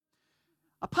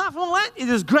Apart from all that, it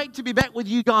is great to be back with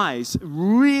you guys.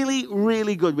 Really,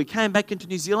 really good. We came back into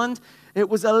New Zealand. It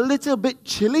was a little bit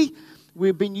chilly.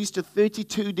 We've been used to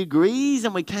 32 degrees,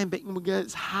 and we came back and we go,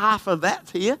 it's half of that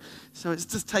here. So it's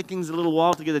just taking us a little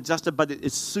while to get adjusted, but it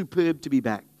is superb to be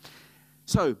back.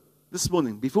 So this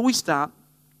morning, before we start,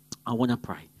 I want to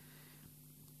pray.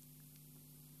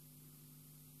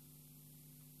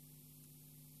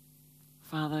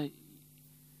 Father,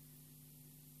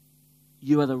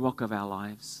 you are the rock of our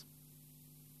lives.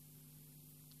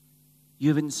 You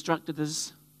have instructed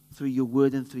us through your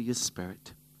word and through your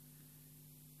spirit.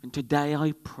 And today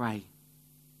I pray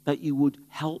that you would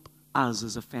help us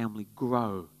as a family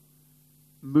grow,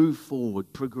 move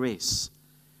forward, progress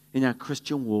in our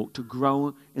Christian walk, to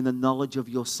grow in the knowledge of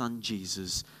your Son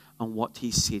Jesus and what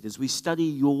he said. As we study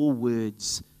your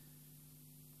words,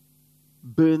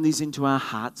 burn these into our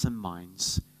hearts and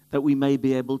minds, that we may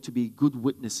be able to be good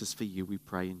witnesses for you, we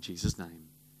pray in Jesus' name.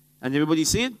 And everybody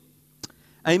said,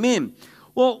 amen.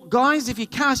 Well, guys, if you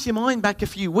cast your mind back a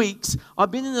few weeks,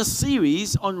 I've been in a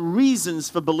series on reasons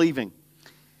for believing.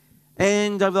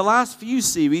 And over the last few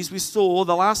series, we saw,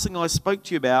 the last thing I spoke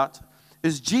to you about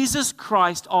is Jesus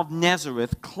Christ of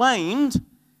Nazareth claimed,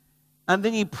 and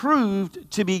then he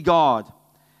proved to be God,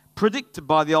 predicted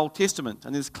by the Old Testament.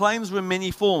 And his claims were in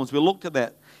many forms. We looked at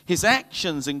that. His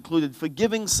actions included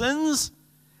forgiving sins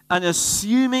and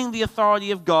assuming the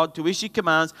authority of God to issue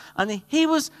commands. And he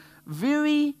was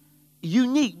very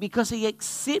unique because he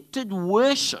accepted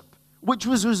worship, which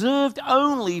was reserved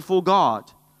only for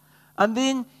God. And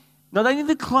then, not only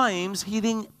the claims, he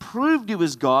then proved he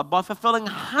was God by fulfilling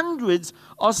hundreds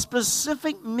of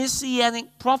specific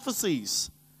messianic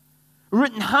prophecies,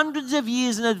 written hundreds of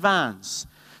years in advance.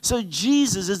 So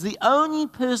Jesus is the only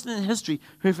person in history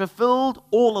who fulfilled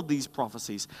all of these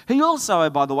prophecies. He also,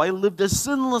 by the way, lived a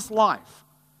sinless life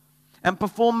and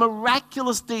performed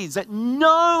miraculous deeds that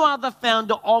no other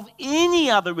founder of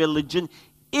any other religion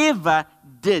ever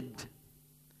did.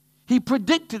 He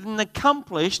predicted and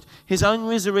accomplished his own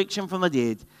resurrection from the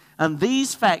dead. And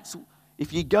these facts,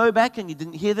 if you go back and you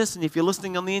didn't hear this, and if you're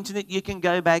listening on the internet, you can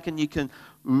go back and you can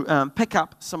pick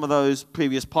up some of those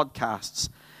previous podcasts.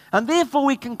 And therefore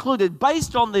we concluded,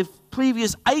 based on the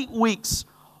previous 8 weeks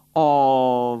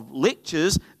of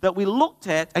lectures, that we looked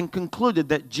at and concluded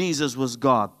that Jesus was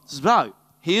God. So,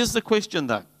 here's the question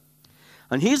though.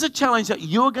 And here's a challenge that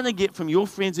you're going to get from your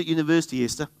friends at university,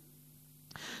 Esther,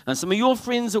 and some of your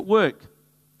friends at work.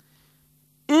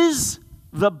 Is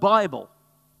the Bible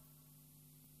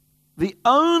the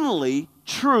only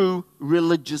true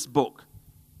religious book?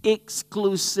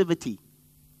 Exclusivity.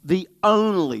 The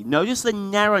only. Notice the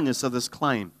narrowness of this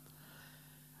claim.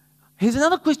 Here's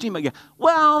another question you might go,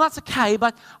 well, that's okay,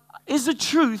 but is the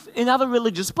truth in other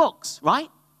religious books, right?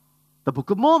 The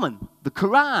Book of Mormon, the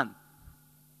Quran.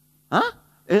 Huh?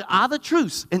 Are the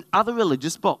truths in other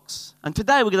religious books? And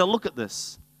today we're going to look at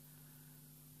this.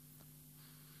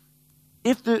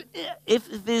 If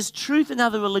there's truth in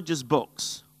other religious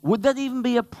books, would that even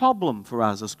be a problem for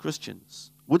us as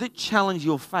Christians? Would it challenge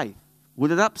your faith?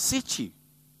 Would it upset you?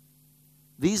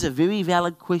 These are very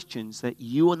valid questions that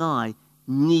you and I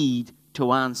need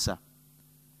to answer.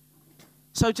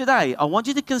 So today, I want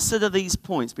you to consider these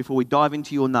points before we dive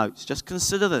into your notes. Just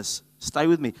consider this. Stay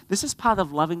with me. This is part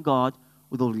of loving God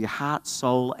with all of your heart,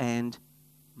 soul, and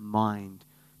mind.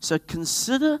 So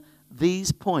consider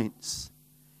these points.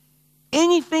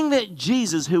 Anything that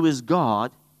Jesus, who is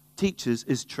God, teaches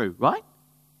is true, right?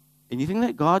 Anything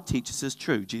that God teaches is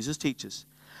true. Jesus teaches.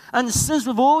 And since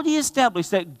we've already established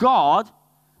that God,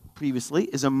 previously,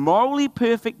 is a morally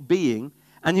perfect being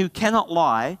and who cannot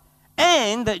lie,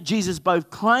 and that Jesus both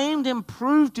claimed and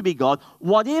proved to be God,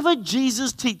 whatever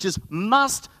Jesus teaches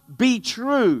must be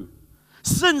true,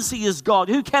 since he is God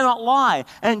who cannot lie.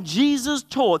 And Jesus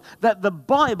taught that the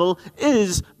Bible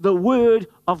is the Word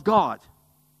of God.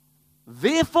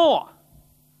 Therefore,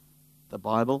 the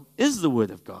Bible is the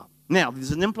Word of God. Now,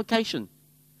 there's an implication.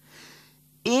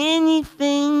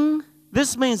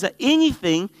 This means that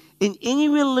anything in any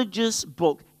religious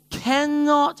book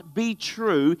cannot be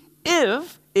true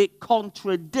if it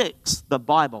contradicts the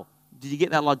Bible. Did you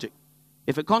get that logic?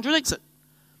 If it contradicts it.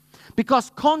 Because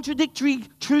contradictory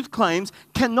truth claims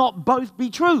cannot both be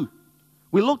true.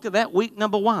 We looked at that week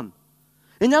number 1.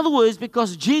 In other words,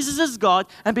 because Jesus is God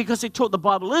and because he taught the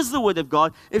Bible is the Word of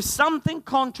God, if something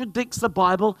contradicts the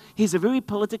Bible, here's a very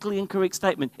politically incorrect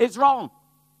statement. It's wrong.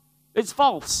 It's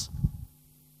false.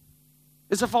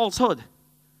 It's a falsehood.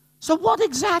 So what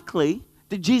exactly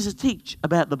did Jesus teach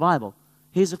about the Bible?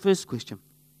 Here's the first question.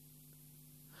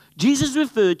 Jesus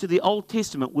referred to the Old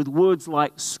Testament with words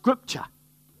like Scripture,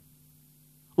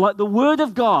 like the Word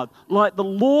of God, like the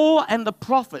law and the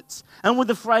prophets. And with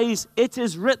the phrase, it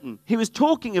is written, he was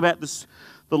talking about this,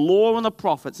 the law and the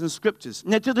prophets and scriptures.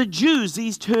 Now, to the Jews,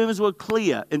 these terms were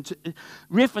clear in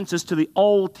references to the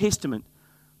Old Testament,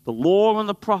 the law and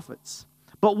the prophets.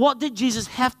 But what did Jesus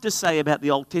have to say about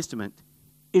the Old Testament?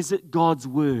 Is it God's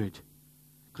Word?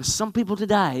 Because some people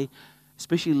today,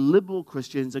 especially liberal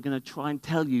Christians, are going to try and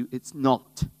tell you it's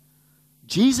not.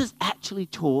 Jesus actually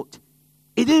taught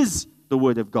it is the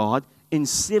Word of God in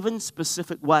 7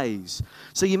 specific ways.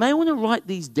 So you may want to write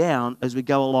these down as we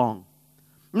go along.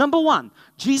 Number 1,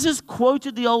 Jesus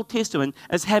quoted the Old Testament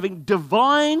as having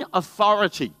divine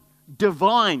authority.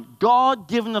 Divine,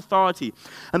 God-given authority.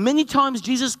 And many times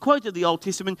Jesus quoted the Old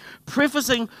Testament,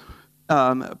 prefacing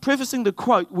the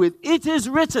quote with, it is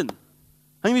written.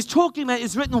 And he was talking about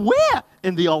it's written where?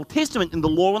 In the Old Testament, in the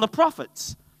law and the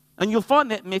prophets. And you'll find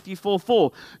that in Matthew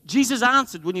 4:4. Jesus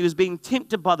answered when he was being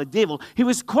tempted by the devil. He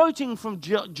was quoting from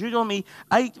Deuteronomy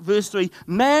 8, verse 3.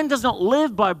 Man does not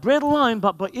live by bread alone,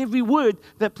 but by every word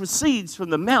that proceeds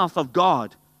from the mouth of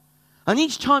God. And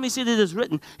each time he said it is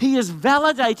written, he is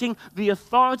validating the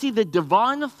authority, the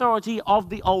divine authority of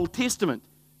the Old Testament.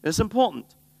 It's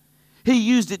important. He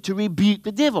used it to rebuke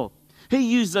the devil. He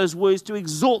used those words to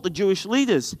exhort the Jewish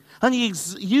leaders. And he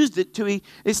used it to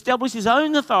establish his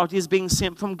own authority as being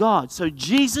sent from God. So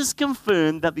Jesus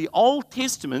confirmed that the Old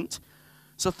Testament's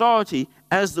authority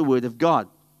as the Word of God.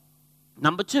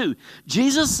 Number 2,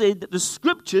 Jesus said that the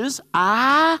Scriptures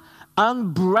are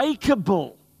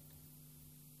unbreakable.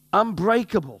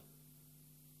 Unbreakable.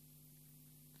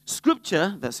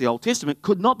 Scripture, that's the Old Testament,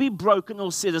 could not be broken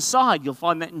or set aside. You'll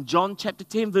find that in John chapter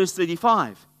 10, verse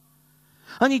 35.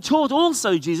 And he taught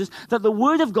also, Jesus, that the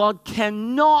Word of God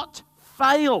cannot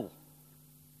fail.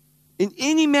 In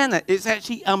any manner, it's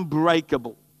actually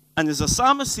unbreakable. And as the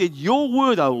psalmist said, your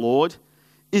word, O Lord,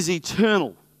 is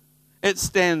eternal. It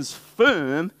stands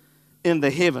firm in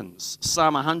the heavens.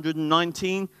 Psalm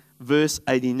 119, verse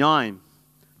 89.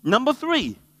 Number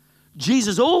 3,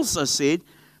 Jesus also said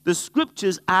the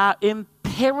Scriptures are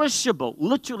imperishable.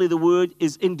 Literally, the word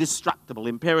is indestructible,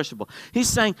 imperishable. He's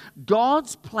saying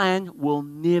God's plan will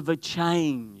never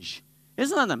change.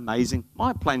 Isn't that amazing?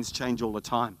 My plans change all the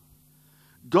time.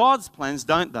 God's plans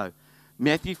don't, though.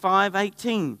 Matthew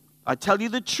 5:18. I tell you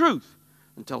the truth.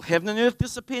 Until heaven and earth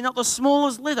disappear, not the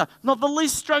smallest letter, not the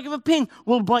least stroke of a pen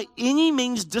will by any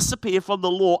means disappear from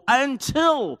the law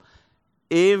until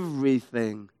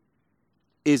everything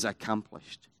is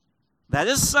accomplished. That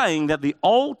is saying that the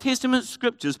Old Testament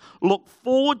Scriptures look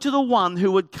forward to the one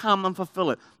who would come and fulfill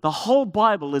it. The whole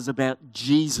Bible is about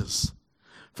Jesus.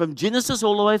 From Genesis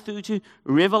all the way through to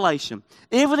Revelation.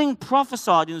 Everything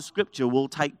prophesied in Scripture will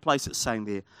take place, it's saying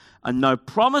there. And no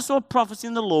promise or prophecy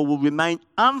in the law will remain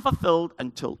unfulfilled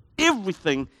until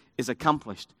everything is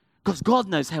accomplished. Because God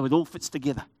knows how it all fits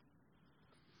together.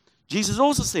 Jesus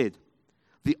also said,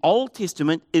 the Old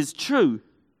Testament is true.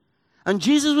 And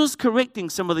Jesus was correcting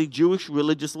some of the Jewish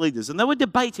religious leaders. And they were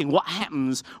debating what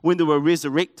happens when they were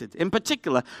resurrected. In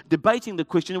particular, debating the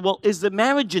question, well, is the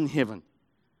marriage in heaven?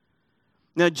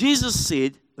 Now, Jesus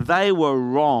said they were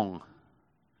wrong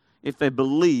if they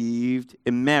believed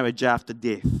in marriage after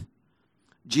death.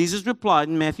 Jesus replied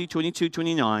in Matthew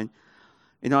 22:29,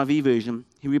 NIV version,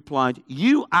 he replied,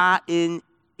 you are in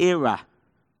error.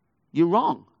 You're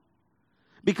wrong.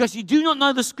 Because you do not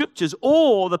know the Scriptures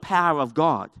or the power of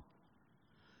God.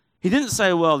 He didn't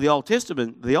say, well, the Old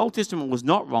Testament was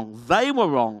not wrong. They were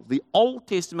wrong. The Old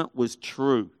Testament was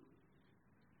true.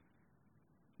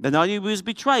 The night he was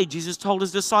betrayed, Jesus told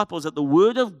his disciples that the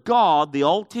Word of God, the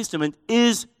Old Testament,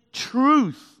 is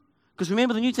truth. Because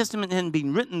remember, the New Testament hadn't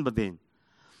been written by then.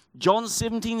 John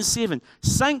 17:7,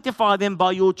 sanctify them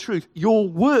by your truth. Your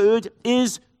word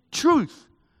is truth.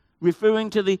 Referring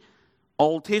to the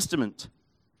Old Testament.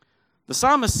 The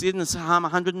psalmist said in Psalm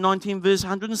 119, verse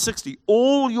 160,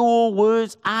 all your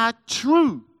words are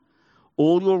true.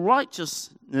 All your righteous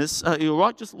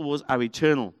laws are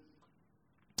eternal.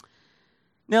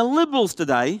 Now, liberals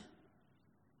today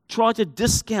try to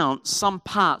discount some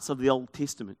parts of the Old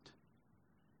Testament.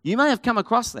 You may have come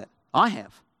across that. I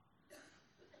have.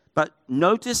 But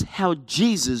notice how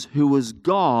Jesus, who was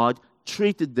God,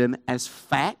 treated them as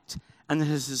fact and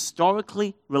as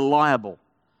historically reliable.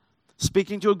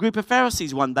 Speaking to a group of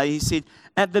Pharisees one day, he said,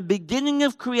 at the beginning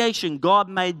of creation, God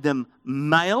made them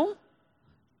male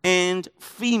and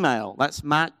female. That's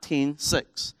Mark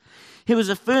 10:6. He was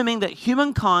affirming that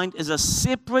humankind is a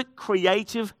separate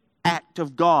creative act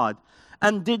of God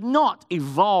and did not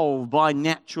evolve by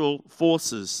natural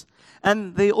forces.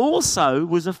 And he also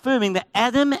was affirming that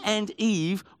Adam and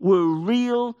Eve were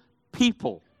real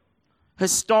people,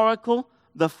 historical,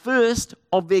 the first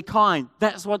of their kind.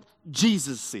 That's what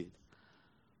Jesus said.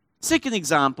 Second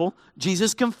example,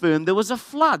 Jesus confirmed there was a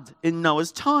flood in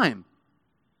Noah's time.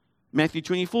 Matthew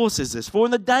 24 says this, "For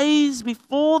in the days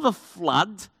before the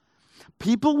flood,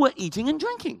 people were eating and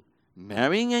drinking,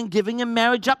 marrying and giving in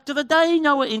marriage up to the day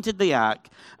Noah entered the ark.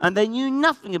 And they knew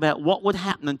nothing about what would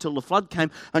happen until the flood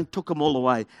came and took them all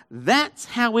away. That's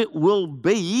how it will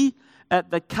be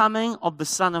at the coming of the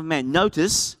Son of Man."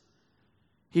 Notice,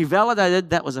 he validated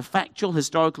that was a factual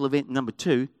historical event. Number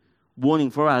 2, warning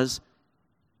for us,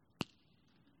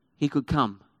 he could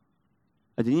come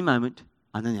at any moment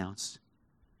unannounced.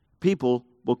 People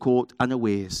were caught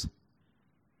unawares.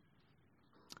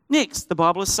 Next, the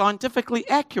Bible is scientifically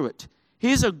accurate.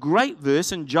 Here's a great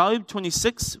verse in Job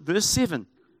 26, verse 7.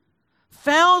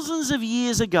 Thousands of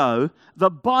years ago, the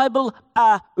Bible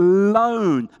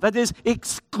alone, that is,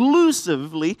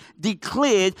 exclusively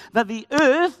declared that the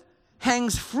earth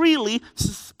hangs freely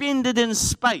suspended in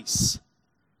space.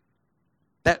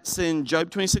 That's in Job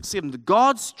 26:7.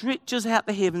 God stretches out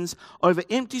the heavens over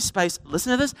empty space, listen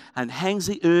to this, and hangs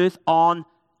the earth on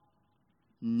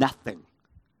nothing.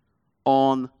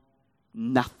 On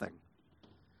nothing.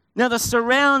 Now, the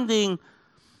surrounding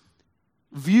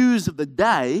views of the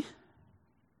day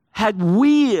had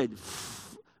weird,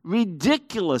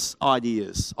 ridiculous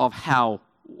ideas of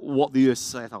what the earth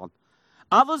sat on.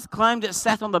 Others claimed it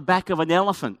sat on the back of an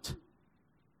elephant.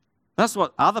 That's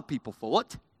what other people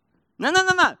thought. No.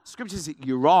 Scripture says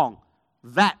you're wrong.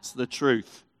 That's the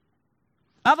truth.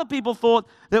 Other people thought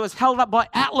that it was held up by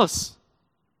Atlas.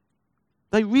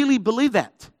 They really believe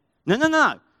that.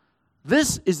 No.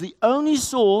 This is the only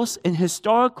source in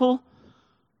historical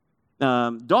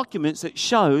documents that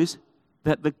shows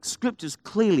that the Scriptures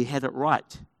clearly had it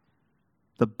right.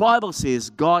 The Bible says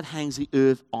God hangs the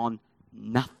earth on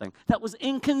nothing. That was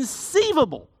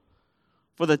inconceivable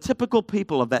for the typical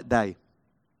people of that day.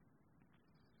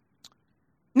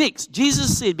 Next,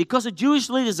 Jesus said, because the Jewish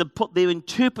leaders have put their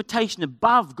interpretation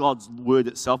above God's word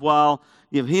itself. Well,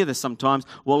 you hear this sometimes.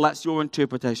 Well, that's your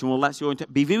interpretation.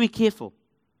 Be very careful.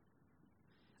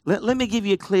 Let me give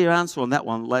you a clear answer on that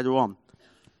one later on.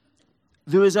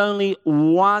 There is only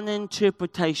one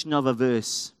interpretation of a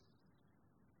verse,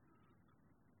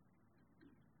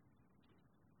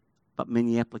 but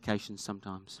many applications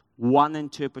sometimes. One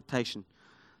interpretation.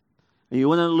 And you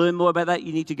want to learn more about that,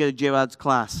 you need to go to Gerard's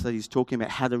class that he's talking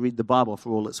about how to read the Bible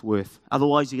for all it's worth.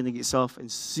 Otherwise, you're going to get yourself in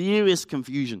serious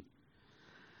confusion.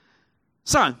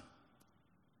 So,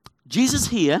 Jesus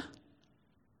here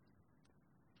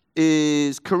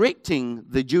is correcting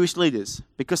the Jewish leaders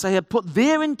because they have put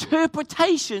their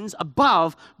interpretations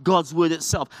above God's word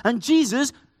itself. And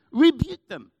Jesus rebuked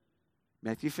them.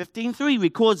 Matthew 15:3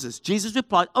 records this. Jesus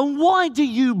replied, "And why do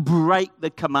you break the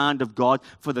command of God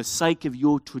for the sake of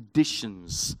your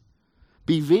traditions?"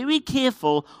 Be very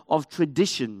careful of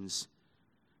traditions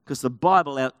because the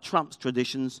Bible out-trumps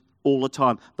traditions all the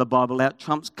time. The Bible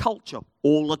out-trumps culture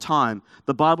all the time.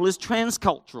 The Bible is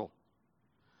transcultural.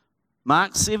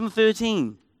 Mark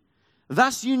 7:13.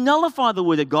 "Thus you nullify the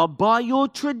word of God by your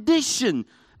tradition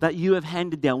that you have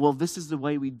handed down." Well, this is the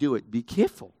way we do it. Be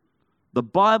careful. The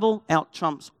Bible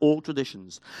out-trumps all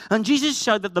traditions. And Jesus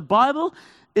showed that the Bible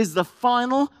is the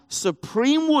final,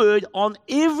 supreme word on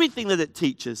everything that it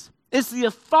teaches. It's the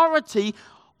authority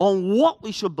on what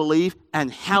we should believe and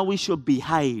how we should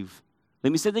behave.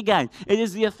 Let me say it again. It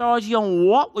is the authority on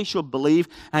what we should believe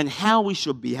and how we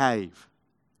should behave.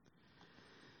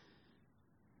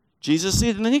 Jesus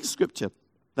said in the next scripture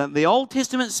that the Old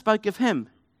Testament spoke of him.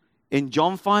 In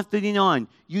John 5:39,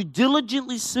 "You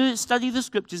diligently study the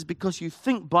Scriptures because you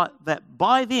think that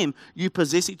by them you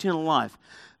possess eternal life."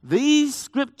 These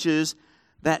scriptures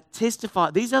that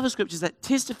testify, these are the scriptures that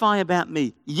testify about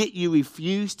me, yet you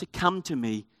refuse to come to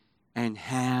me and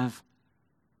have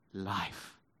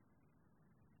life.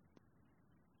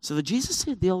 So Jesus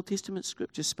said the Old Testament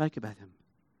scriptures spoke about him.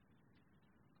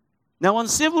 Now, on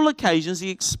several occasions, he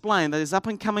explained that his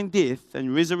up-and-coming death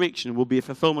and resurrection will be a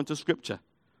fulfillment of Scripture.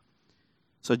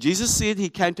 So Jesus said he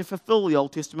came to fulfill the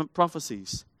Old Testament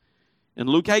prophecies. In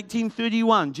Luke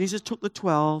 18:31, Jesus took the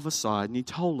 12 aside and he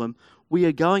told them, "We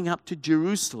are going up to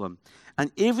Jerusalem,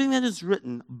 and everything that is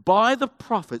written by the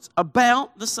prophets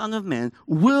about the Son of Man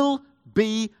will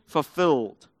be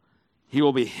fulfilled. He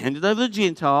will be handed over to the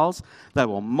Gentiles. They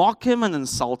will mock him and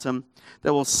insult him. They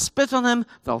will spit on him.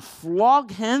 They'll flog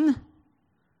him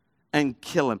and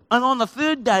kill him. And on the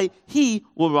third day, he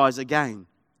will rise again."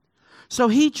 So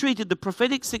he treated the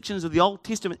prophetic sections of the Old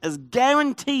Testament as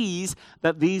guarantees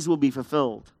that these will be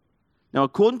fulfilled. Now,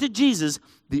 according to Jesus,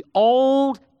 the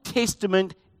Old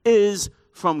Testament is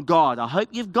from God. I hope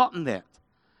you've gotten that.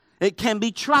 It can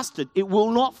be trusted. It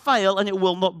will not fail and it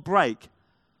will not break.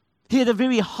 He had a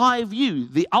very high view,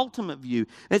 the ultimate view.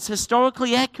 It's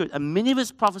historically accurate, and many of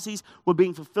his prophecies were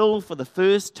being fulfilled for the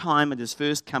first time at his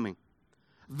first coming.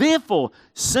 Therefore,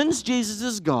 since Jesus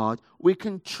is God, we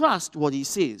can trust what he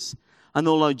says. And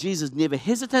although Jesus never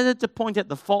hesitated to point out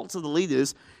the faults of the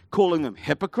leaders, calling them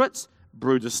hypocrites,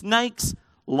 brood of snakes,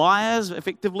 liars,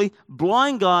 effectively,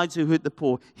 blind guides who hurt the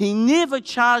poor, he never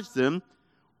charged them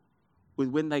with,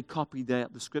 when they copied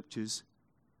out the scriptures,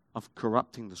 of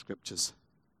corrupting the scriptures.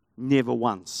 Never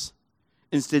once.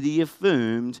 Instead, he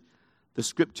affirmed the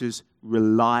scriptures'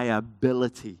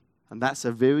 reliability. And that's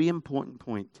a very important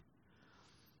point.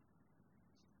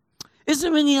 Is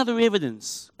there any other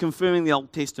evidence confirming the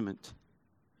Old Testament?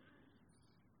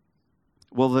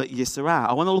 Well, yes, there are.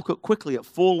 I want to look quickly at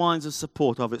 4 lines of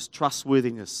support of its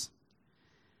trustworthiness.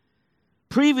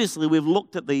 Previously, we've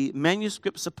looked at the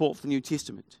manuscript support for the New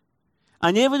Testament.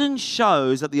 And evidence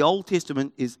shows that the Old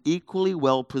Testament is equally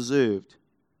well preserved.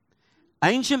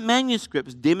 Ancient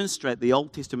manuscripts demonstrate the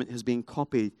Old Testament has been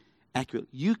copied accurately.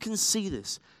 You can see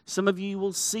this. Some of you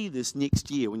will see this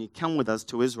next year when you come with us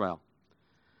to Israel.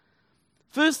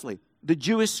 Firstly, the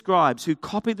Jewish scribes who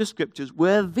copied the scriptures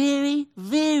were very,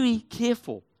 very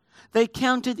careful. They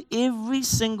counted every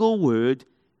single word,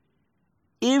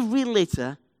 every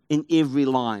letter in every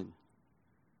line.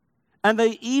 And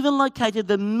they even located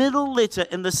the middle letter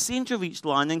in the center of each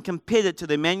line and compared it to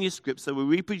the manuscripts they were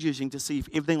reproducing to see if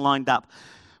everything lined up.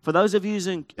 For those of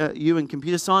you in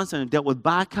computer science and have dealt with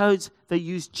barcodes, they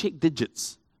use check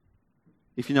digits,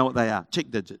 if you know what they are,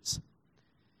 check digits.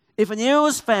 If an error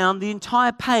was found, the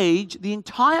entire page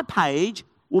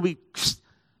will be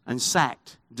and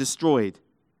sacked, destroyed.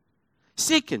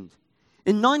 Second,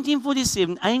 in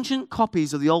 1947, ancient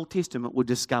copies of the Old Testament were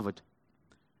discovered.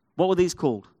 What were these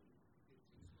called?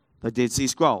 The Dead Sea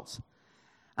Scrolls.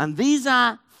 And these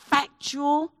are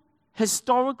factual,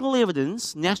 historical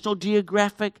evidence. National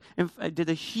Geographic did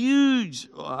a huge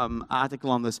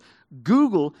article on this.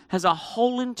 Google has a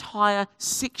whole entire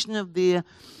section of their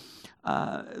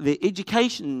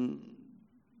education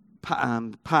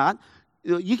part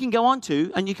you can go on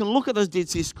to, and you can look at those Dead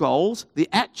Sea Scrolls, the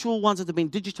actual ones that have been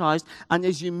digitized, and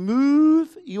as you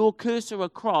move your cursor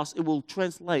across, it will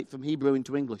translate from Hebrew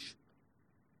into English.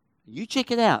 You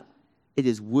check it out. It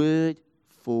is word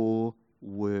for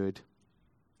word.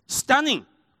 Stunning.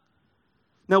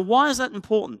 Now, why is that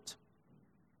important?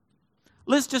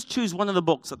 Let's just choose one of the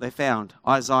books that they found,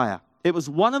 Isaiah. It was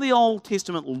one of the Old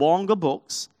Testament longer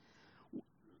books.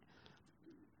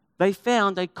 They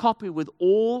found a copy with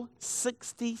all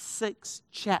 66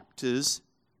 chapters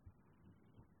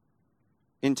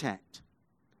intact.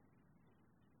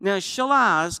 Now,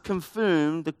 Shalaz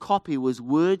confirmed the copy was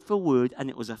word for word, and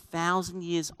it was 1,000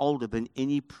 years older than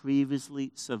any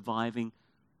previously surviving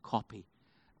copy.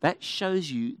 That shows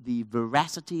you the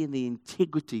veracity and the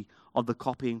integrity of the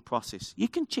copying process. You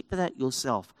can check that out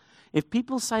yourself. If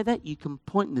people say that, you can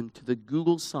point them to the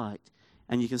Google site,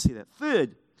 and you can see that.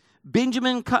 Third,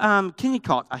 Benjamin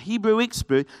Kennicott, a Hebrew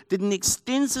expert, did an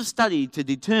extensive study to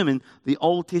determine the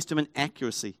Old Testament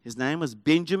accuracy. His name was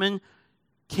Benjamin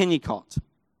Kennicott.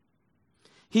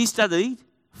 He studied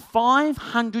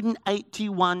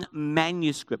 581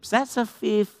 manuscripts. That's a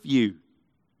fair few.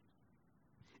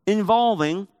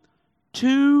 Involving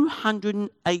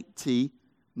 280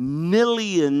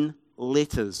 million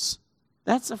letters.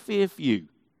 That's a fair few.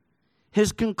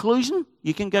 His conclusion,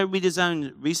 you can go read his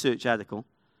own research article.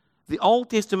 The Old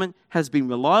Testament has been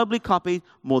reliably copied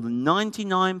more than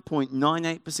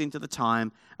 99.98% of the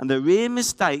time, and the rare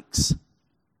mistakes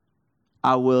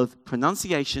are with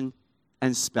pronunciation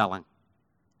and spelling.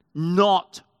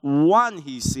 Not one,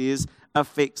 he says,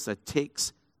 affects the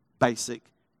text's basic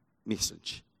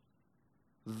message.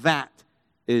 That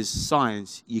is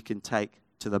science you can take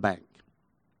to the bank.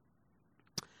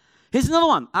 Here's another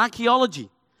one,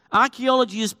 archaeology.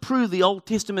 Archaeology has proved the Old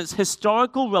Testament's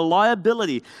historical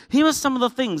reliability. Here are some of the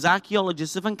things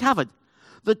archaeologists have uncovered.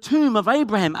 The tomb of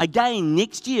Abraham, again,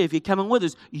 next year, if you're coming with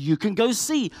us, you can go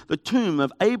see the tomb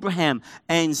of Abraham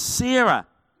and Sarah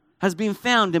has been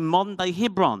found in modern-day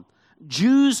Hebron.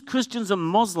 Jews, Christians, and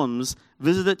Muslims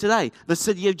visit it today. The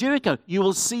city of Jericho, you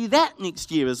will see that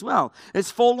next year as well. Its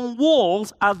fallen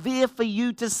walls are there for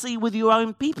you to see with your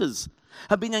own peepers,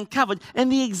 have been uncovered in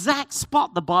the exact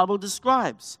spot the Bible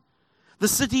describes. The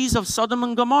cities of Sodom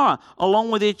and Gomorrah, along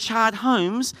with their charred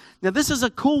homes. Now, this is a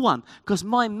cool one, because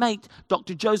my mate,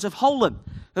 Dr. Joseph Holden,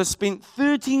 has spent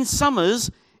 13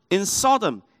 summers in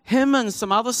Sodom. Him and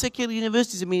some other secular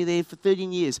universities have been there for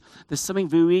 13 years. There's something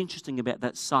very interesting about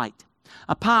that site.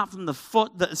 apart from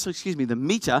the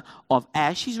meter of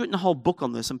ash. He's written a whole book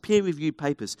on this, some peer-reviewed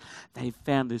papers. They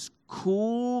found this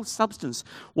cool substance.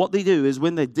 What they do is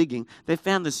when they're digging, they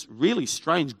found this really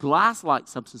strange glass-like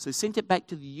substance. They sent it back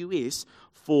to the US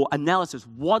for analysis.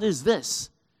 What is this?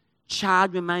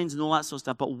 Charred remains and all that sort of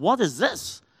stuff. But what is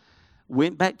this?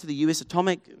 Went back to the US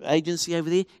Atomic Agency over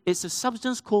there. It's a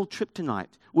substance called kryptonite,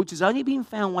 which has only been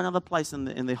found one other place in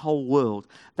the whole world.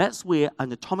 That's where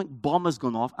an atomic bomb has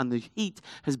gone off and the heat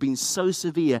has been so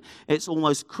severe, it's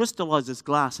almost crystallized this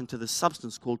glass into the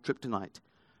substance called kryptonite.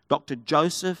 Dr.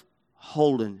 Joseph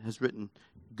Holden has written,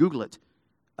 Google it,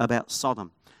 about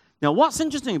Sodom. Now, what's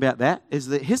interesting about that is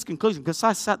that his conclusion, because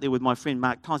I sat there with my friend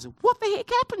Mark Tyson, what the heck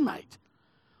happened, mate?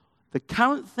 The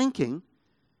current thinking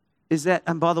is that,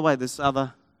 and by the way,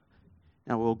 now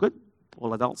we're all good,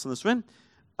 all adults in this room,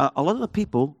 a lot of the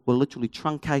people were literally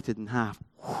truncated in half,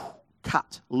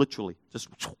 cut, literally, just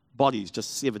bodies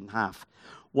just severed in half.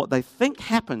 What they think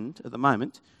happened at the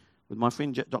moment, with my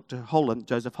friend Dr. Holland,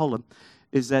 Joseph Holland,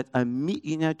 is that,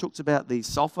 it talks about the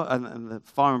sulfur and the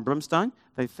fire and brimstone,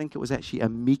 they think it was actually a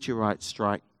meteorite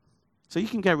strike. So you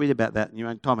can go read about that in your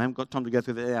own time. I haven't got time to go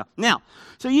through that now. Now,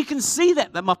 so you can see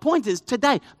that my point is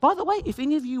today. By the way, if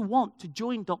any of you want to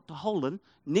join Dr. Holland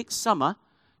next summer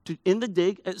in the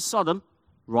dig at Sodom,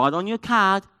 write on your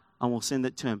card and we'll send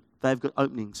it to him. They've got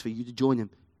openings for you to join him.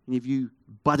 Any of you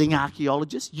budding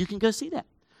archaeologists, you can go see that.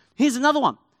 Here's another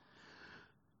one.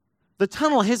 The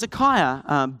tunnel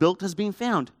Hezekiah built has been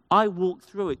found. I walked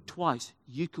through it twice.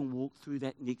 You can walk through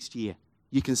that next year.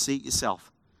 You can see it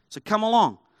yourself. So come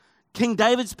along. King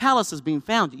David's palace has been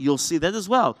found. You'll see that as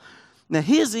well. Now,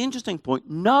 here's the interesting point.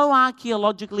 No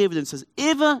archaeological evidence has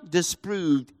ever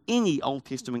disproved any Old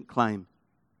Testament claim.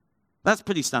 That's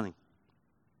pretty stunning.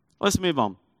 Let's move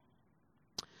on.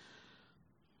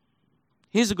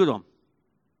 Here's a good one.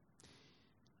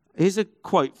 Here's a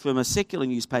quote from a secular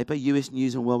newspaper, US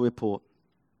News and World Report.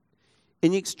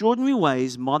 In extraordinary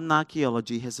ways, modern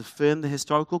archaeology has affirmed the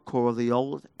historical core of the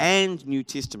Old and New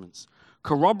Testaments,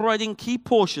 corroborating key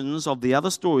portions of the other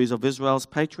stories of Israel's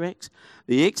patriarchs,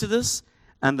 the Exodus,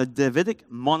 and the Davidic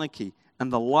monarchy,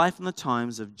 and the life and the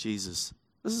times of Jesus.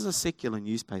 This is a secular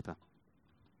newspaper.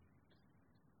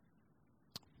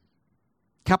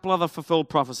 A couple other fulfilled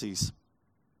prophecies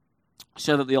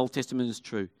show that the Old Testament is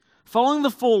true. Following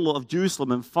the fall of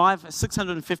Jerusalem in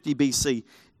 650 BC,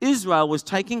 Israel was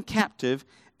taken captive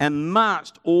and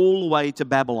marched all the way to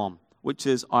Babylon, which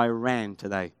is Iran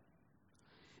today.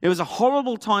 It was a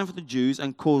horrible time for the Jews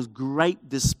and caused great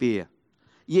despair.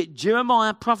 Yet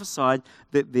Jeremiah prophesied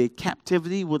that their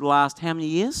captivity would last how many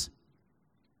years?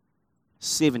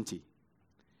 70.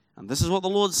 And this is what the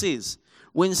Lord says.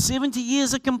 When 70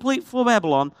 years are complete for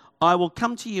Babylon, I will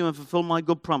come to you and fulfill my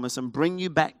good promise and bring you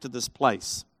back to this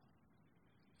place.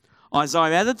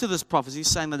 Isaiah added to this prophecy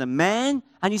saying that a man,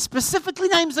 and he specifically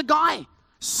names a guy,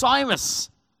 Cyrus,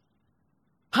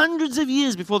 hundreds of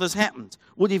years before this happened,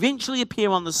 would eventually appear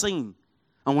on the scene.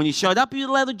 And when he showed up, he would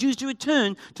allow the Jews to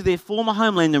return to their former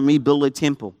homeland and rebuild their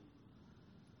temple.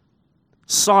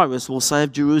 Cyrus will say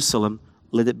of Jerusalem,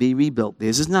 let it be rebuilt.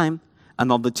 There's his name.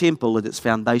 And of the temple, let its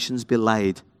foundations be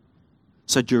laid.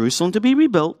 So Jerusalem to be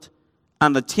rebuilt,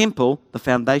 and the temple, the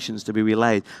foundations to be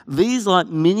relaid. These, like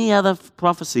many other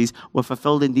prophecies, were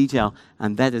fulfilled in detail,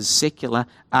 and that is secular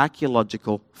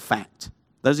archaeological fact.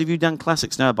 Those of you who've done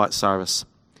classics know about Cyrus.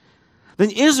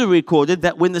 Then Ezra recorded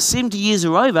that when the 70 years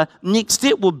are over, next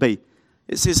step would be,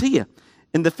 it says here,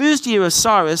 in the first year of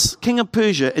Cyrus, king of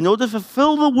Persia, in order to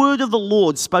fulfill the word of the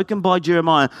Lord spoken by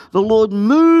Jeremiah, the Lord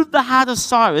moved the heart of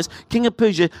Cyrus, king of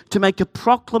Persia, to make a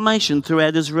proclamation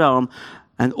throughout his realm,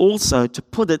 and also to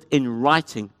put it in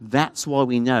writing. That's why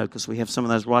we know, because we have some of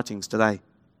those writings today.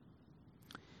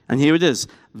 And here it is.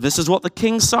 This is what the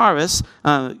king Cyrus,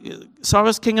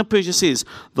 king of Persia, says.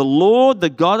 The Lord, the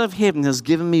God of heaven, has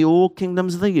given me all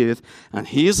kingdoms of the earth, and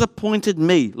he has appointed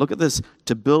me, look at this,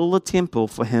 to build a temple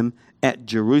for him at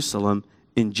Jerusalem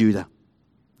in Judah.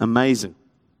 Amazing.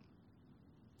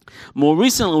 More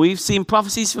recently, we've seen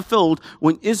prophecies fulfilled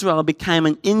when Israel became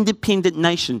an independent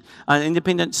nation, an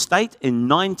independent state in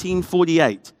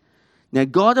 1948. Now,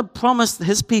 God had promised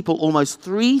his people almost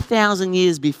 3,000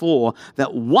 years before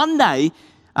that one day,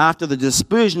 after the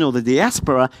dispersion or the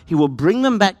diaspora, he will bring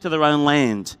them back to their own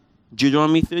land.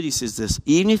 Deuteronomy 30 says this,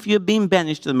 even if you have been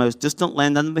banished to the most distant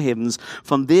land under the heavens,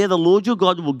 from there the Lord your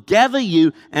God will gather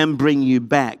you and bring you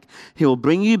back. He will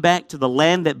bring you back to the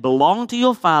land that belonged to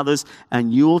your fathers,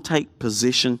 and you will take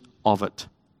possession of it.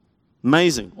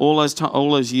 Amazing, all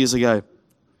those years ago.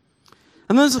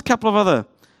 And there's a couple of other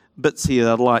bits here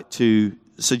that I'd like to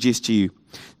suggest to you.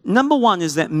 Number one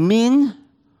is that men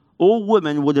all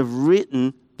women would have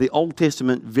written the Old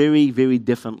Testament very, very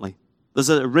differently. There's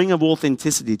a ring of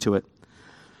authenticity to it.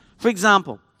 For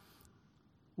example,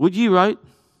 would you write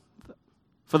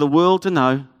for the world to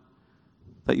know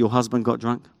that your husband got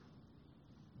drunk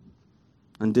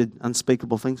and did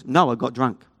unspeakable things? Noah got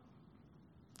drunk.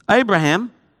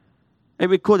 Abraham, it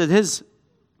recorded his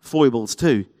foibles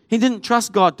too. He didn't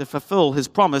trust God to fulfill his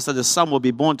promise that his son would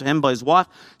be born to him by his wife,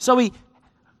 so he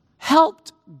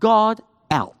helped God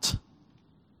out.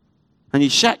 And he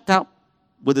shacked up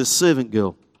with his servant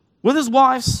girl, with his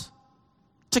wife's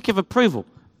tick of approval.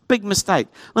 Big mistake.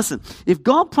 Listen, if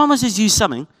God promises you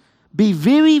something, be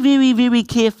very, very, very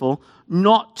careful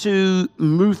not to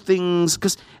move things,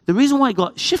 because the reason why it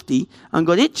got shifty and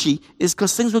got itchy is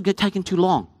because things would get taken too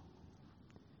long.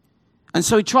 And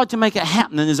so he tried to make it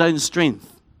happen in his own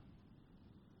strength.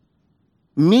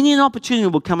 Many an opportunity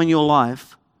will come in your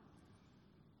life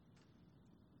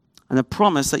and a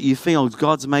promise that you feel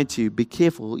God's made to you. Be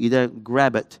careful you don't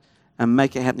grab it and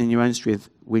make it happen in your own strength.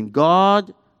 When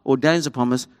God ordains a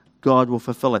promise, God will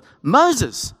fulfill it.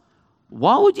 Moses,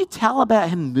 why would you tell about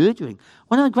him murdering?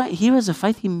 One of the great heroes of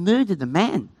faith, he murdered a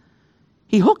man.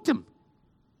 He hooked him.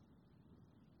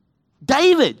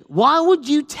 David, why would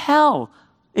you tell,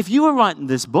 if you were writing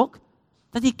this book,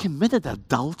 that he committed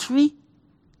adultery?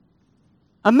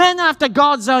 A man after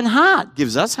God's own heart.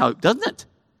 Gives us hope, doesn't it?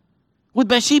 With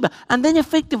Bathsheba. And then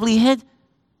effectively had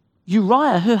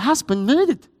Uriah, her husband,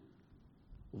 murdered.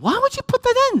 Why would you put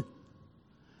that in?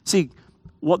 See,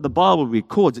 what the Bible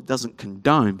records, it doesn't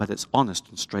condone, but it's honest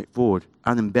and straightforward,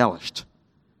 unembellished.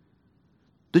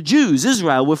 The Jews,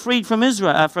 Israel, were freed from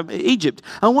Egypt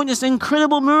and witnessed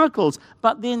incredible miracles,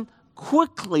 but then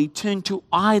quickly turned to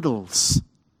idols,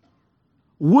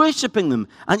 worshipping them,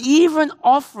 and even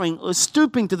offering or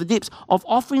stooping to the depths of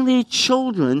offering their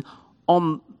children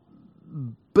on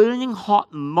burning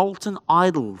hot molten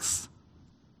idols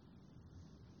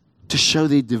to show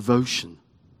their devotion.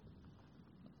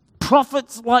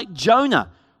 Prophets like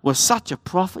Jonah was such a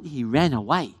prophet, he ran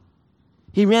away.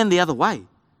 He ran the other way.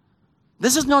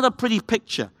 This is not a pretty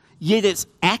picture, yet it's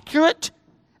accurate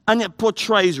and it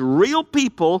portrays real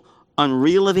people and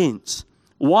real events.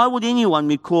 Why would anyone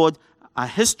record a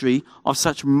history of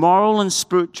such moral and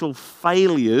spiritual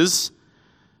failures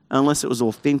unless it was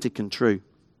authentic and true?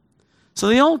 So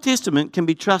the Old Testament can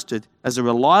be trusted as a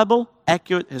reliable,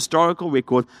 accurate, historical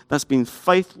record that's been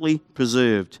faithfully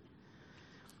preserved.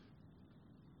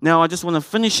 Now, I just want to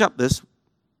finish up this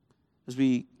as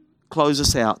we close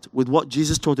this out with what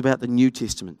Jesus taught about the New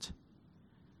Testament.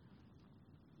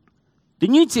 The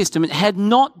New Testament had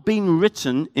not been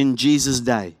written in Jesus'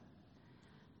 day.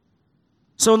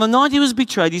 So on the night he was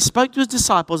betrayed, he spoke to his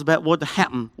disciples about what would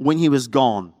happen when he was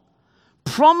gone,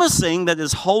 promising that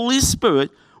his Holy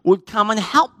Spirit would come and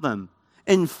help them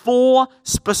in 4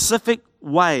 specific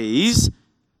ways.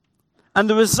 And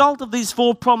the result of these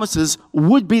 4 promises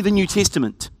would be the New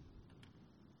Testament.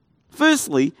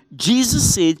 Firstly,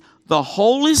 Jesus said the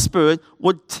Holy Spirit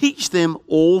would teach them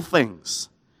all things.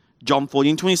 John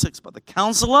 14:26, but the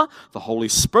Counselor, the Holy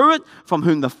Spirit, from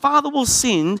whom the Father will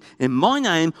send in my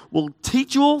name, will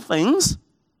teach you all things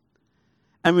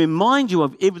and remind you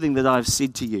of everything that I've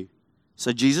said to you.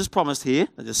 So Jesus promised here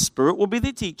that the Spirit will be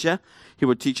their teacher. He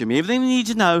would teach them everything they need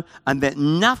to know, and that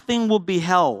nothing will be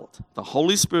held. The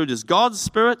Holy Spirit is God's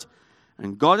Spirit,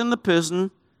 and God in the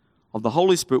person of the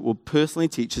Holy Spirit will personally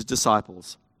teach his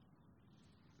disciples.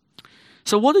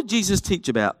 So what did Jesus teach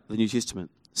about the New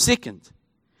Testament? Second,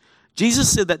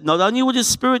 Jesus said that not only would his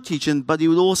Spirit teach them, but he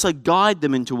would also guide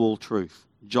them into all truth.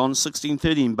 John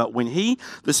 16:13, but when he,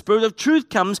 the Spirit of truth,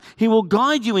 comes, he will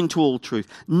guide you into all truth.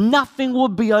 Nothing will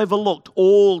be overlooked,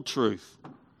 all truth.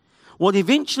 What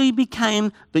eventually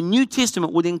became the New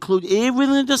Testament would include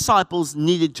everything the disciples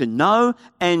needed to know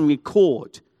and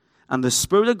record. And the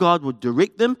Spirit of God would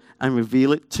direct them and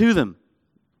reveal it to them.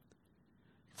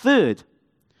 Third,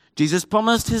 Jesus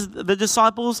promised the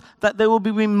disciples that they will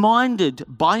be reminded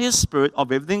by his Spirit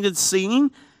of everything they'd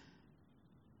seen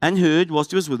and heard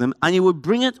whilst he was with them, and he would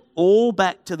bring it all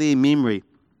back to their memory.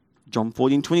 John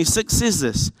 14:26 says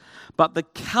this, but the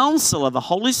Counselor, the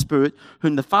Holy Spirit,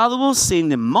 whom the Father will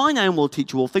send in my name, will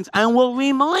teach you all things and will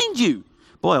remind you.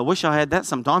 Boy, I wish I had that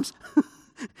sometimes.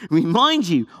 Remind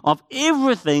you of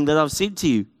everything that I've said to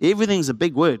you. Everything's a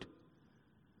big word.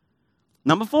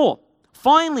 Number 4,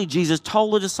 finally, Jesus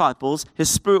told the disciples his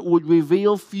Spirit would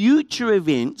reveal future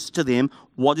events to them,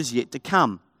 what is yet to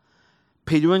come.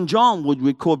 Peter and John would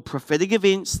record prophetic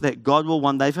events that God will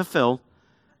one day fulfill,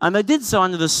 and they did so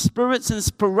under the Spirit's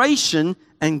inspiration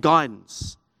and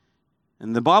guidance.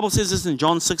 And the Bible says this in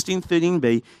John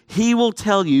 16:13b, he will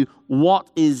tell you what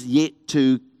is yet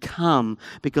to come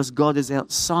because God is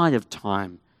outside of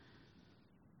time.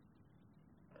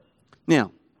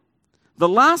 Now, the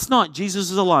last night Jesus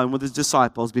was alone with his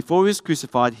disciples before he was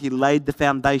crucified, he laid the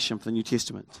foundation for the New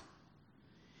Testament.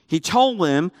 He told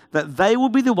them that they will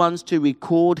be the ones to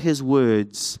record his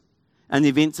words and the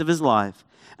events of his life,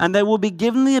 and they will be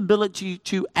given the ability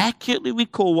to accurately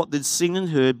recall what they'd seen and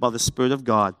heard by the Spirit of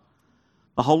God.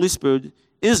 The Holy Spirit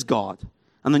is God,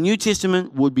 and the New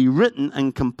Testament would be written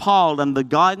and compiled under the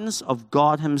guidance of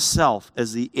God himself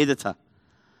as the editor.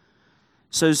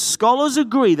 So scholars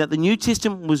agree that the New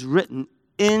Testament was written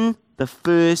in the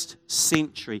first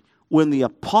century when the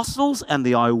apostles and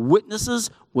the eyewitnesses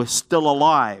were still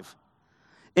alive.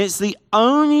 It's the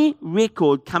only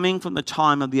record coming from the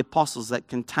time of the apostles that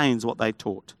contains what they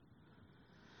taught.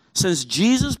 Since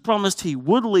Jesus promised he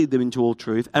would lead them into all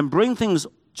truth and bring things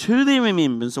to their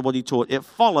remembrance of what he taught, it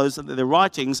follows that the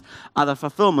writings are the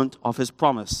fulfillment of his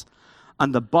promise.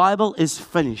 And the Bible is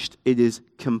finished. It is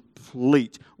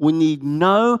complete. We need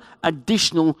no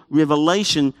additional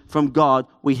revelation from God.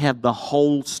 We have the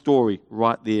whole story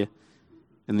right there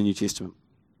in the New Testament.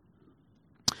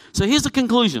 So here's the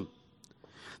conclusion.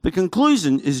 The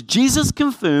conclusion is Jesus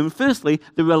confirmed, firstly,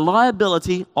 the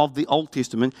reliability of the Old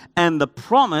Testament and the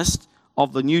promise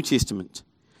of the New Testament.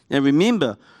 Now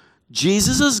remember,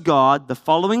 Jesus is God. The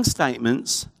following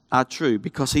statements are true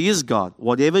because he is God.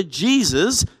 Whatever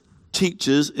Jesus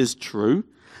teaches is true,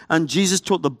 and Jesus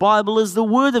taught the Bible is the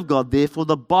Word of God. Therefore,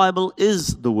 the Bible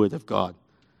is the Word of God.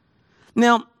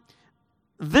 Now,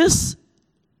 this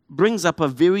brings up a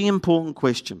very important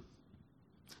question.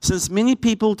 Since many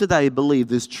people today believe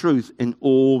there's truth in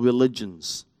all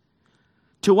religions,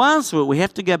 to answer it, we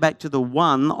have to go back to the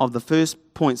one of the first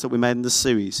points that we made in this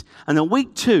series. And in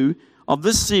week 2 of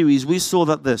this series, we saw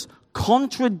that this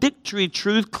contradictory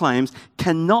truth claims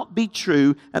cannot be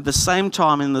true at the same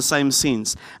time in the same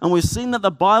sense. And we've seen that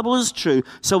the Bible is true,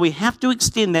 so we have to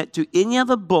extend that to any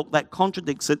other book that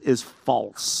contradicts it is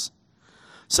false.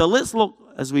 So let's look,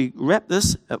 as we wrap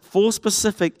this, at 4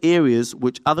 specific areas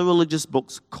which other religious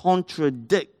books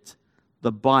contradict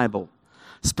the Bible.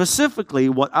 Specifically,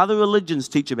 what other religions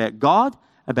teach about God,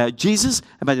 about Jesus,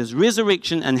 about his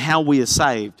resurrection, and how we are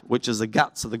saved, which is the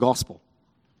guts of the gospel.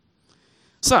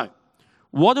 So,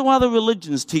 what do other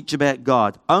religions teach about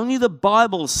God? Only the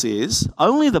Bible says,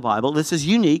 this is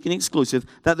unique and exclusive,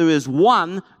 that there is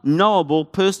one knowable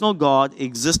personal God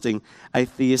existing, a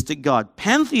theistic God.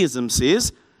 Pantheism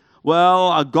says,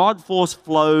 well, a God force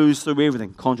flows through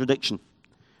everything. Contradiction.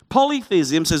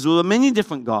 Polytheism says there are many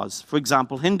different gods. For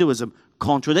example, Hinduism,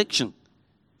 contradiction.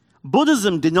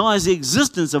 Buddhism denies the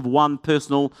existence of one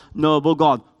personal knowable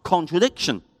God.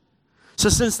 Contradiction. So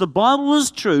since the Bible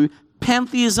is true,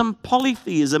 pantheism,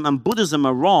 polytheism, and Buddhism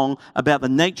are wrong about the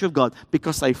nature of God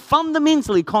because they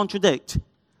fundamentally contradict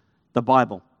the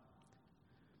Bible.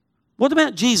 What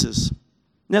about Jesus?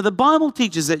 Now, the Bible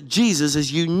teaches that Jesus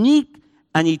is unique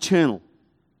and eternal.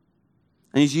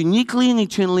 And he's uniquely and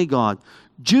eternally God.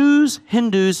 Jews,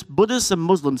 Hindus, Buddhists, and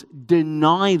Muslims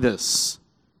deny this.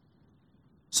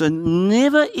 So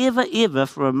never, ever, ever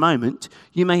for a moment,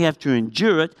 you may have to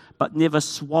endure it, but never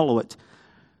swallow it.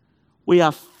 We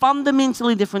are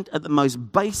fundamentally different at the most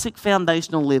basic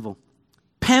foundational level.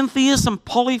 Pantheists and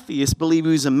polytheists believe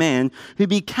he was a man who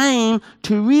became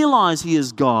to realize he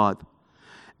is God,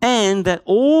 and that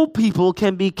all people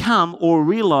can become or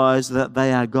realize that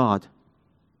they are God.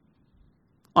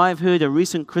 I've heard a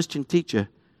recent Christian teacher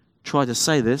try to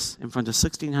say this in front of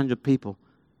 1,600 people,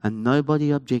 and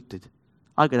nobody objected.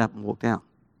 I got up and walked out.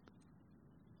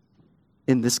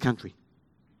 In this country.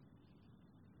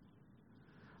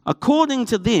 According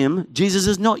to them, Jesus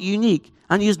is not unique,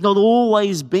 and he has not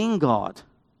always been God.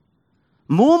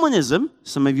 Mormonism,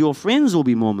 some of your friends will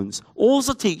be Mormons,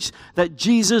 also teach that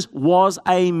Jesus was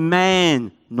a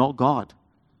man, not God,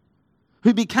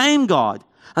 who became God,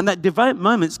 and that devout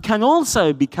moments can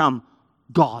also become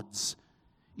gods.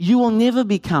 You will never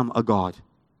become a god.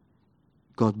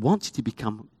 God wants you to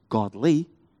become godly.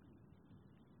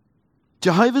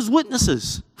 Jehovah's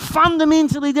Witnesses,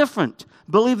 fundamentally different,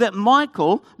 believe that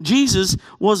Michael, Jesus,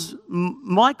 was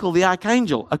Michael the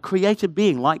archangel, a created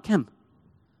being like him.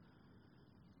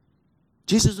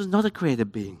 Jesus was not a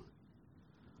created being.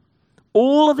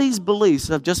 All of these beliefs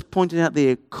that I've just pointed out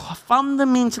there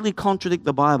fundamentally contradict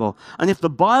the Bible. And if the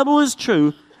Bible is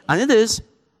true, and it is,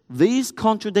 these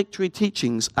contradictory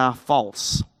teachings are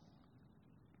false.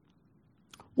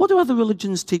 What do other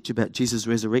religions teach about Jesus'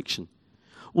 resurrection?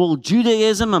 Well,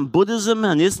 Judaism and Buddhism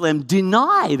and Islam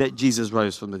deny that Jesus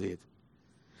rose from the dead.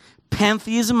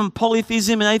 Pantheism and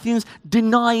polytheism and atheism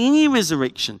deny any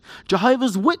resurrection.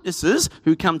 Jehovah's Witnesses,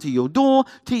 who come to your door,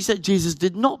 teach that Jesus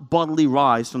did not bodily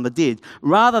rise from the dead.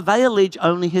 Rather, they allege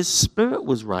only his spirit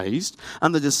was raised,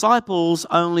 and the disciples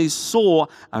only saw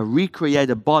a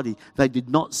recreated body. They did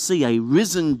not see a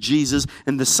risen Jesus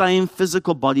in the same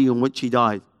physical body in which he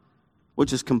died,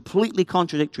 which is completely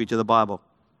contradictory to the Bible.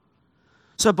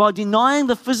 So by denying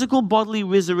the physical bodily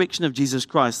resurrection of Jesus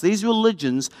Christ, these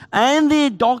religions and their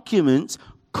documents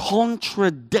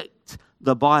contradict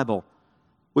the Bible,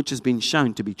 which has been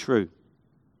shown to be true.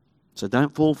 So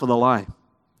don't fall for the lie.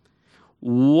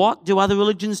 What do other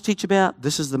religions teach about?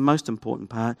 This is the most important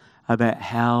part, about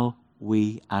how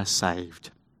we are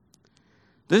saved.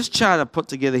 This chart I put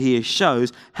together here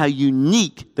shows how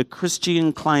unique the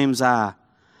Christian claims are.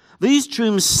 These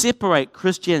truths separate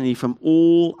Christianity from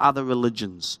all other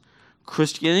religions.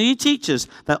 Christianity teaches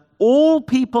that all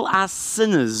people are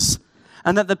sinners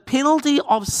and that the penalty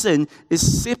of sin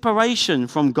is separation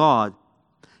from God,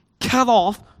 cut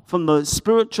off from the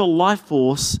spiritual life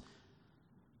force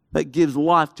that gives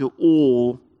life to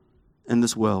all in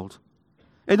this world.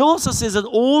 It also says that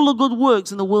all the good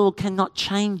works in the world cannot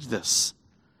change this.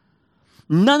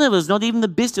 None of us, not even the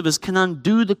best of us, can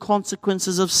undo the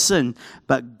consequences of sin.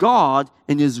 But God,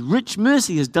 in his rich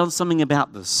mercy, has done something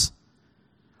about this.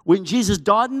 When Jesus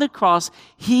died on the cross,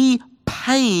 he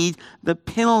paid the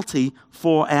penalty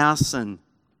for our sin.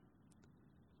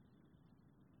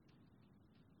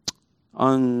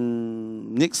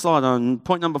 On next slide, on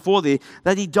point number 4 there,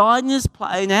 that he died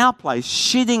in our place,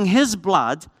 shedding his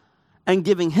blood and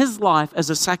giving his life as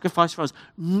a sacrifice for us.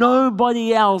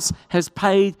 Nobody else has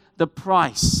paid the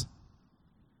price.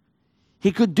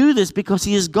 He could do this because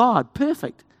he is God,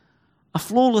 perfect, a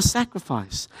flawless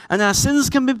sacrifice. And our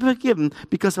sins can be forgiven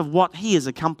because of what he has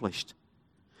accomplished.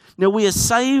 Now, we are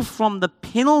saved from the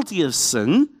penalty of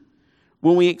sin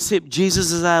when we accept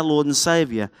Jesus as our Lord and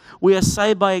Savior. We are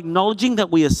saved by acknowledging that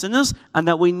we are sinners and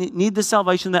that we need the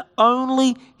salvation that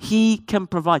only he can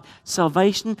provide.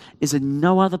 Salvation is in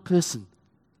no other person.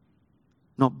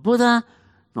 Not Buddha,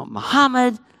 not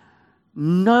Muhammad,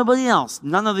 nobody else.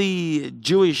 None of the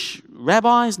Jewish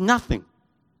rabbis, nothing.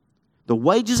 The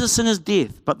wages of sin is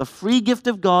death, but the free gift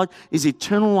of God is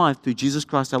eternal life through Jesus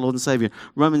Christ our Lord and Savior.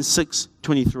 Romans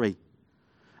 6:23.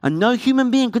 And no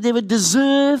human being could ever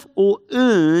deserve or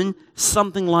earn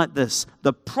something like this.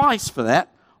 The price for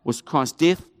that was Christ's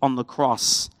death on the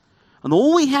cross. And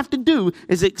all we have to do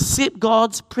is accept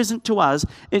God's present to us.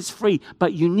 It's free,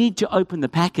 but you need to open the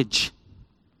package.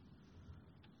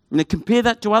 Now compare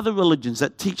that to other religions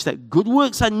that teach that good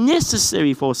works are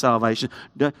necessary for salvation.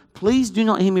 Please do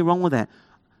not hear me wrong with that.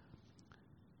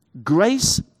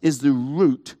 Grace is the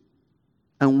root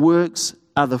and works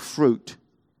are the fruit.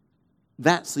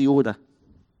 That's the order.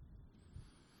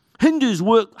 Hindus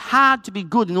work hard to be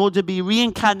good in order to be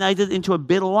reincarnated into a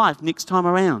better life next time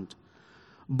around.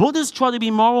 Buddhists try to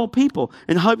be moral people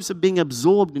in hopes of being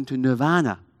absorbed into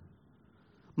nirvana.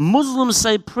 Muslims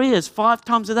say prayers 5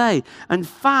 times a day and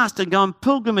fast and go on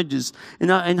pilgrimages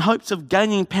in hopes of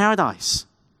gaining paradise.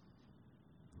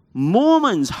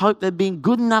 Mormons hope they're being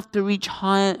good enough to reach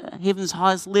heaven's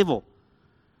highest level.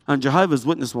 And Jehovah's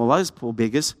Witnesses, well, those poor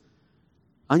beggars,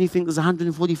 only think there's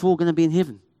 144 going to be in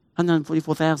heaven.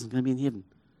 144,000 going to be in heaven.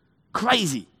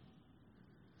 Crazy.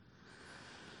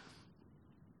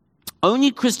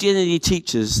 Only Christianity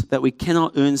teaches that we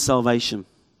cannot earn salvation,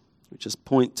 which is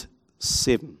point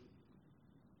 7.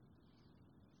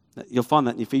 You'll find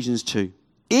that in Ephesians 2.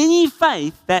 Any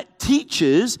faith that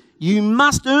teaches you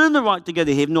must earn the right to go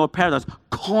to heaven or paradise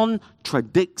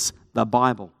contradicts the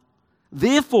Bible.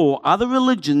 Therefore, other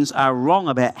religions are wrong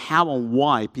about how and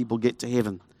why people get to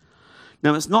heaven.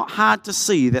 Now, it's not hard to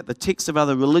see that the texts of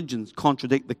other religions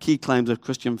contradict the key claims of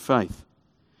Christian faith.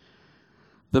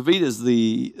 The Vedas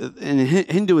in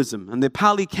Hinduism, and the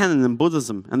Pali Canon in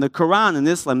Buddhism, and the Quran in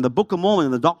Islam, the Book of Mormon,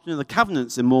 and the Doctrine of the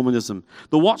Covenants in Mormonism,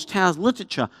 the Watchtower's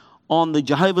literature on the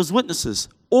Jehovah's Witnesses,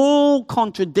 all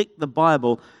contradict the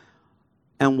Bible.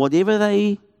 And whatever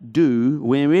they do,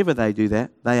 wherever they do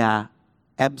that, they are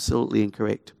absolutely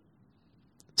incorrect.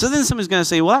 So then somebody's going to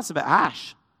say, well, that's a bit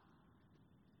harsh.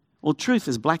 Well, truth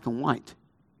is black and white.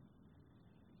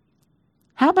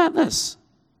 How about this?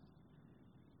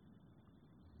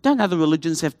 Don't other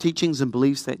religions have teachings and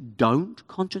beliefs that don't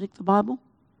contradict the Bible?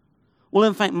 Well,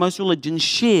 in fact, most religions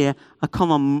share a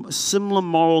common, similar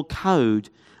moral code.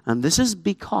 And this is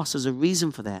because there's a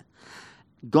reason for that.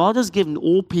 God has given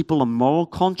all people a moral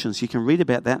conscience. You can read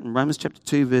about that in Romans chapter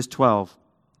 2, verse 12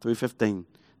 through 15.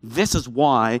 This is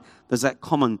why there's that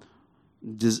common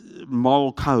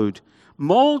moral code.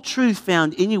 Moral truth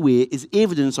found anywhere is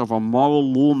evidence of a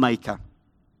moral lawmaker.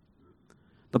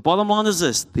 The bottom line is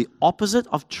this: the opposite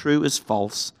of true is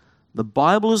false. The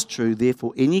Bible is true,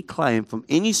 therefore any claim from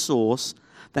any source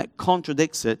that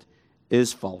contradicts it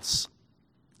is false.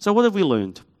 So what have we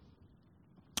learned?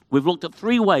 We've looked at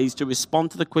 3 ways to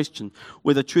respond to the question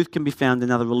whether truth can be found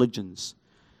in other religions.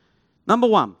 Number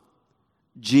 1,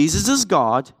 Jesus is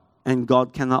God and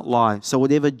God cannot lie. So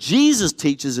whatever Jesus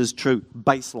teaches is true,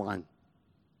 baseline.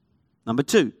 Number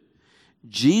 2,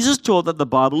 Jesus taught that the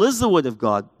Bible is the Word of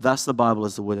God, thus the Bible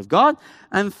is the Word of God.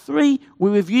 And 3,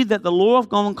 we reviewed that the law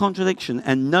of non-contradiction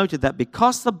and noted that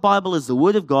because the Bible is the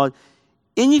Word of God,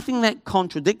 anything that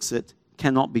contradicts it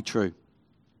cannot be true.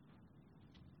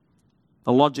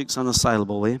 The logic's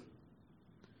unassailable there.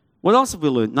 What else have we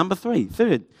learned? Number 3,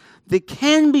 third, there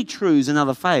can be truths in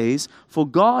other faiths, for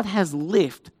God has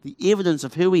left the evidence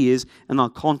of who He is in our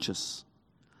conscience.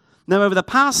 Now, over the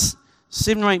past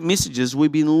 7 or 8 messages,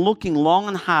 we've been looking long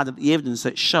and hard at the evidence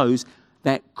that shows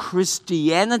that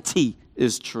Christianity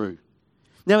is true.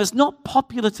 Now, it's not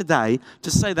popular today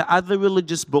to say that other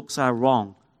religious books are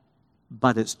wrong,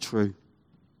 but it's true.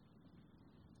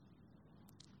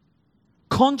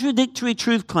 Contradictory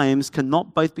truth claims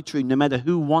cannot both be true, no matter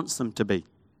who wants them to be.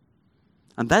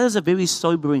 And that is a very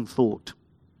sobering thought.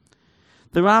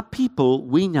 There are people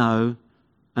we know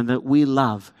and that we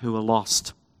love who are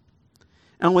lost.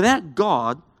 And without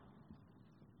God,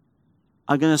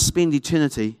 are going to spend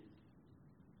eternity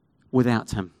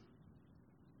without Him.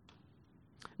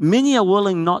 Many are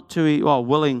not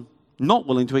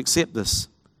willing to accept this.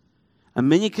 And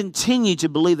many continue to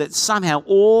believe that somehow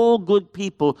all good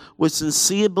people with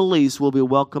sincere beliefs will be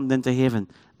welcomed into heaven.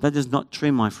 That is not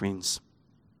true, my friends.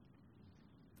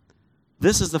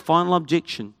 This is the final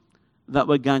objection that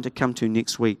we're going to come to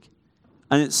next week.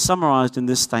 And it's summarized in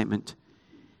this statement.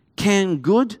 Can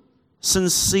good,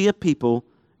 sincere people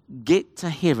get to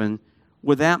heaven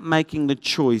without making the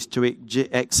choice to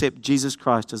accept Jesus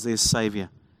Christ as their Savior?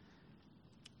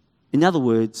 In other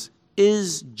words,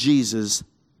 is Jesus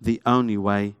the only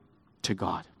way to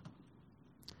God?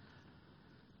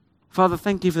 Father,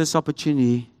 thank you for this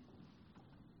opportunity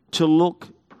to look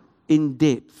in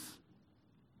depth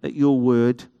at your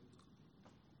word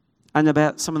and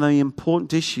about some of the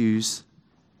important issues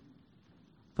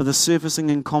that are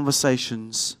surfacing in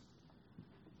conversations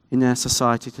in our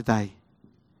society today.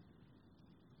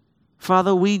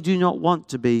 Father, we do not want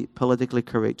to be politically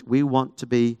correct. We want to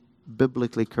be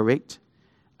biblically correct,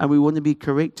 and we want to be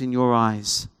correct in your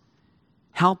eyes.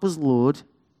 Help us, Lord,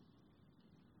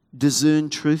 discern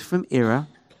truth from error,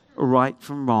 right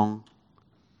from wrong.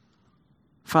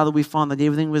 Father, we find that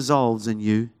everything resolves in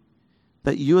you,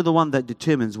 that you are the one that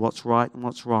determines what's right and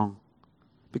what's wrong.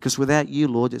 Because without you,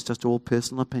 Lord, it's just all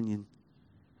personal opinion.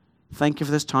 Thank you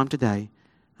for this time today,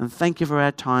 and thank you for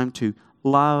our time to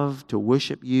love, to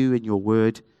worship you in your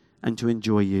word, and to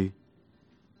enjoy you.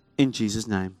 In Jesus'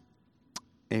 name,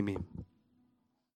 amen.